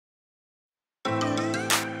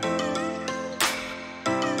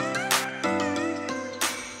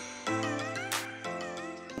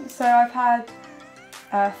So I've had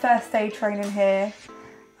first aid training here.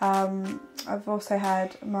 I've also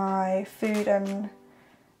had my food and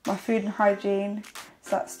hygiene,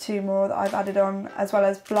 so that's 2 more that I've added on, as well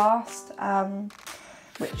as Blast,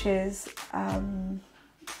 which is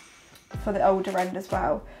for the older end as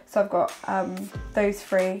well. So I've got those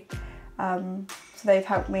 3, so they've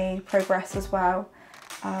helped me progress as well.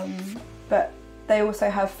 But they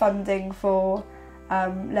also have funding for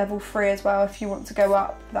level 3 as well. If you want to go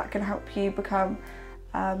up, that can help you become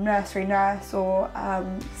nursery nurse or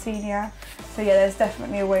senior. So yeah, there's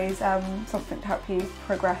definitely always something to help you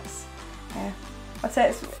progress. Yeah. I'd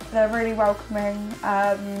say they're really welcoming.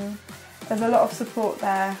 There's a lot of support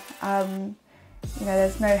there. You know,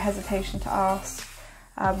 there's no hesitation to ask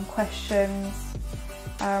questions.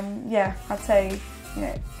 Yeah, I'd say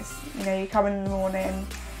you come in the morning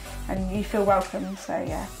and you feel welcome. So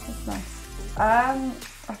yeah, it's nice.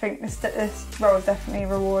 I think this role is definitely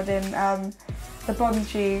rewarding. The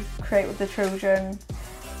bonds you create with the children.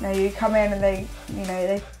 You know, you come in and they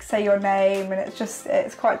say your name, and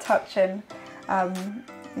it's quite touching. You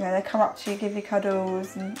know, they come up to you, give you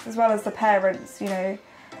cuddles, and as well as the parents, you're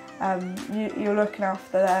looking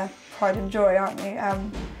after their pride and joy, aren't you?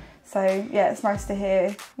 So yeah, it's nice to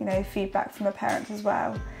hear, feedback from the parents as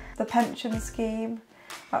well. The pension scheme,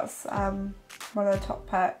 that's one of the top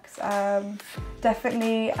perks.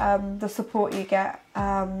 Definitely the support you get.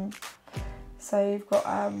 So you've got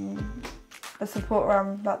the support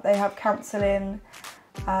around that they have counselling,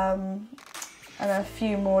 and a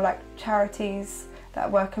few more like charities that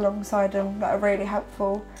work alongside them that are really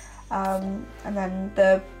helpful. And then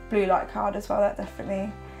the blue light card as well, that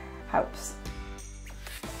definitely helps.